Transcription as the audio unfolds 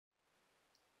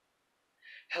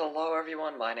Hello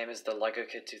everyone, my name is the Lego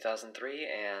Kid 2003,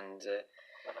 and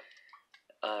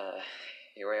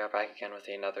here we are back again with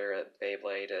another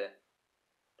Beyblade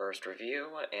Burst review,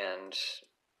 and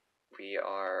we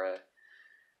are,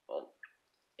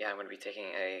 I'm going to be taking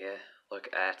a look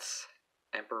at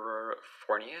Emperor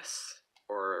Forneus,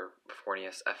 or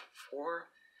Forneus F4,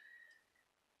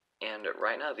 and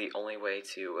right now the only way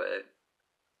to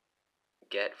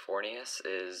get Forneus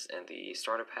is in the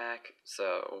starter pack,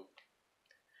 so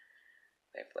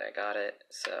thankfully I got it.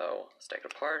 So let's take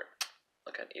it apart,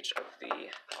 look at each of the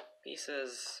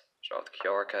pieces, show off the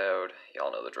QR code,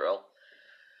 y'all know the drill.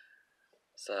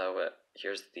 So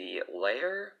here's the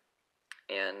layer,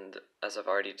 and as I've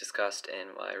already discussed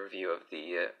in my review of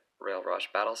the Rail Rush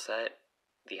Battle Set,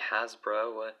 the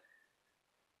Hasbro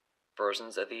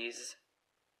versions of these,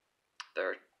 there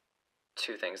are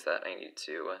two things that I need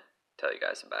to tell you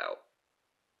guys about.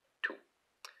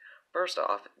 First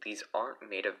off, these aren't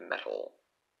made of metal.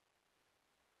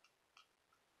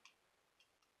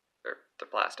 They're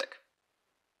plastic.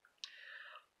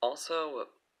 Also,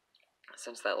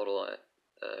 since that little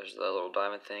there's the little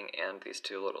diamond thing and these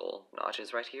two little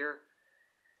notches right here,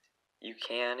 you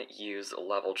can use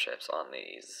level chips on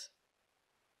these.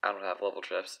 I don't have level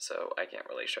chips, so I can't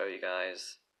really show you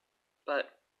guys,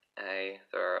 but hey,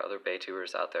 there are other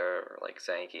Baytubers out there like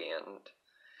Zanky and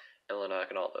Illinois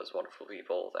and all those wonderful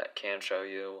people that can show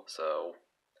you. So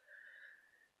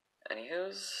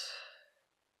anywho's,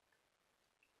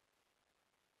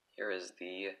 here is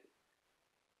the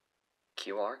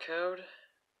QR code.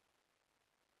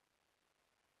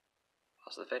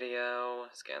 Pause the video,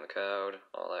 scan the code,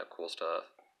 all that cool stuff.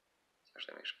 Let's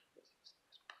actually make sure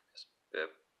this.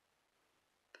 Boop.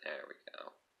 There we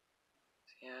go.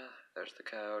 So yeah, there's the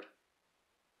code.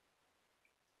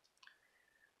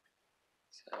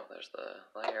 So there's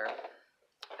the layer.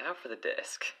 Now for the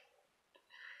disc.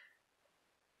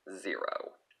 0.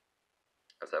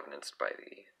 As evidenced by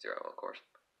the 0, of course.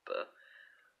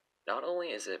 Not only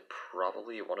is it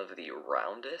probably one of the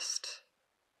roundest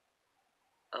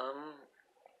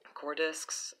core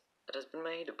discs that has been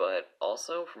made, but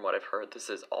also, from what I've heard, this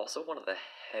is also one of the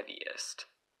heaviest.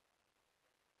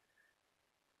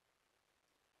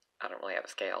 I don't really have a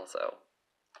scale, so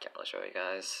I can't really show you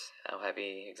guys how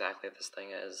heavy exactly this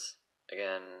thing is.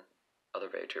 Again, other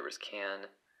Baytubers can,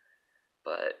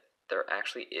 but there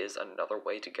actually is another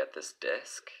way to get this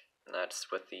disc, and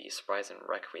that's with the Surprise and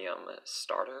Requiem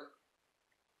starter.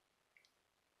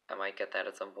 I might get that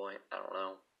at some point, I don't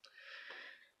know.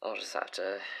 I'll just have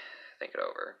to think it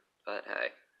over, but hey.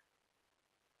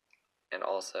 And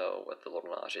also, with the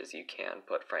little notches, you can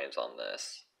put frames on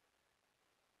this.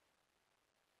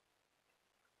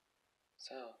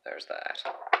 So, there's that.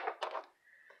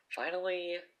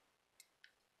 Finally,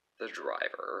 the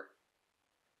driver.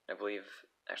 I believe,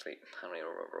 actually, I don't even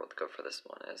remember what the code for this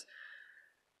one is.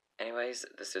 Anyways,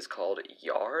 this is called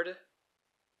Yard.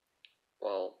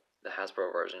 Well, the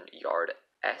Hasbro version, Yard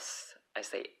S. I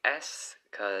say S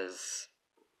because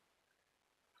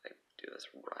I do this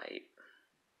right.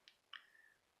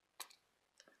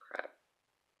 Crap.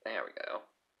 There we go.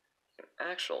 You can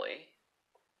actually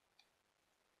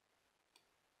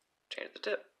change the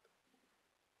tip.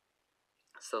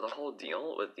 So the whole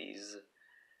deal with these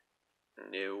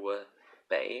new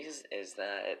bays is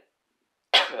that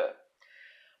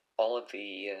all of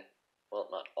the, well,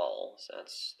 not all,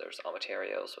 since there's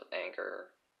Amaterios with Anchor,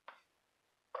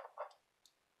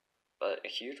 but a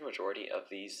huge majority of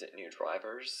these new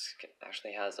drivers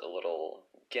actually has a little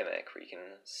gimmick where you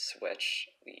can switch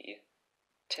the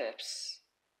tips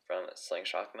from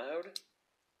slingshot mode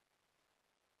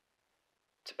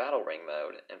to battle ring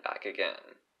mode and back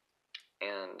again.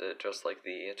 And just like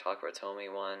the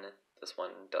Takaratomi one, this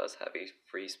one does have a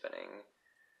free spinning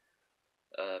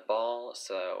ball,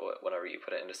 so whenever you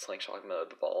put it into slingshot mode,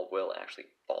 the ball will actually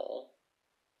fall.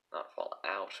 Not fall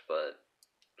out, but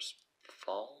just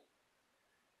fall.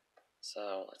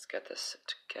 So let's get this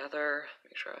together,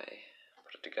 make sure I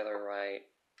put it together right.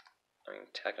 I mean,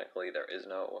 technically there is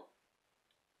no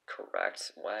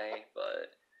correct way,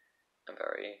 but I'm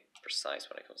very precise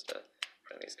when it comes to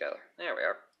putting these together. There we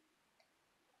are.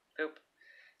 Boop.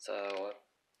 So,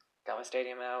 got my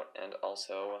stadium out, and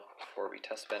also, before we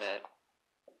test spin it,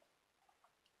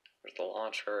 there's the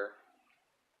launcher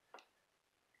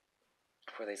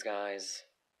for these guys.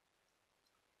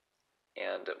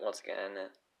 And once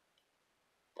again,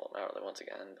 well, not really once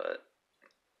again, but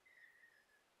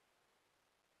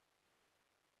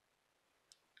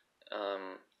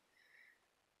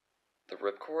the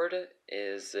ripcord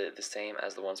is the same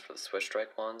as the ones for the Switch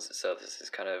Strike ones, so this is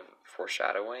kind of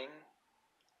foreshadowing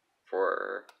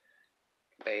for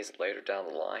phase later down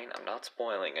the line. I'm not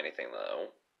spoiling anything though.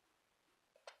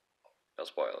 No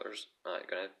spoilers. I'm not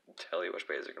gonna tell you which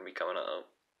phases are gonna be coming up,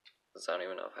 since I don't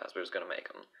even know if Hasbro's gonna make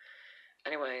them.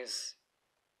 Anyways,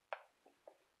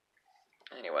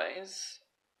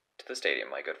 to the stadium,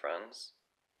 my good friends.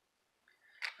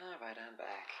 Alright, I'm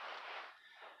back.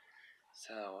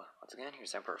 So, once again,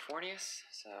 here's Emperor Forneus.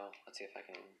 So, let's see if I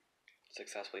can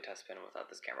successfully test spin without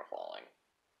this camera falling.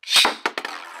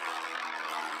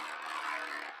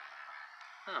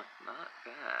 Huh, not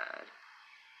bad.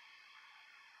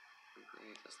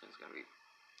 This thing's gonna be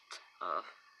tough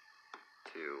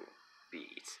to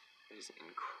beat. It is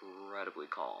incredibly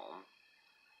calm.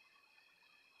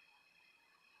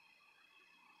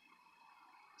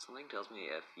 Something tells me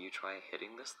if you try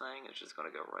hitting this thing, it's just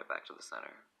gonna go right back to the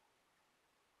center.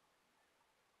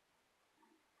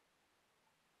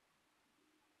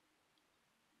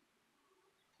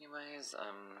 Anyways,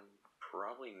 I'm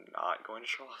probably not going to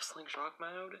show off Slingshot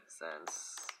mode,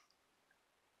 since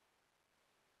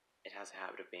it has a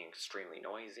habit of being extremely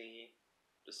noisy.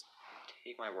 Just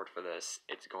take my word for this,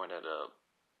 it's going to end up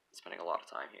spending a lot of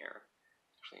time here.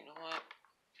 Actually, you know what?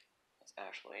 Let's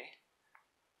actually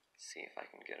see if I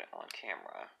can get it on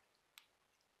camera.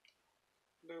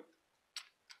 Boop.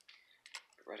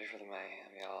 Get ready for the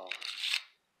mayhem, y'all.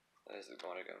 This is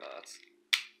going to go nuts.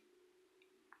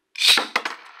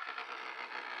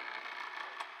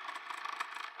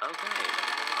 Okay,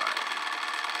 that's fine.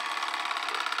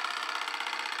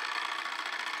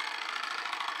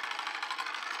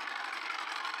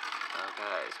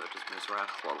 Okay, so it just moves around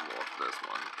a little more for this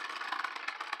one.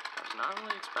 I was not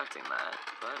really expecting that,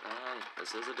 but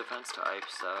this is a defense type,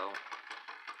 so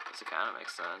I guess it kind of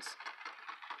makes sense.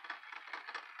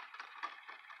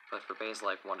 But for bays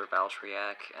like Wonder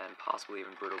Valtryek and possibly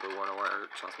even Brutal Luornoir,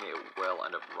 trust me, it will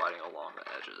end up riding along the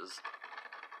edges.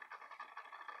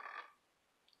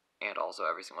 And also,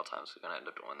 every single time it's gonna end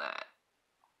up doing that.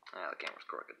 The camera's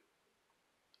crooked.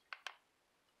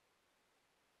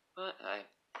 But,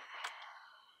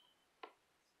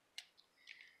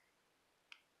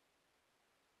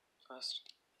 Twist.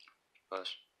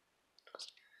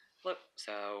 Look,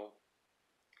 so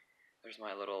there's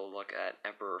my little look at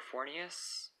Emperor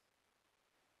Forneus.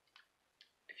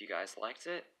 If you guys liked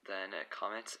it, then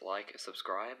comment, like,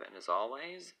 subscribe, and as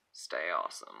always, stay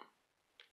awesome.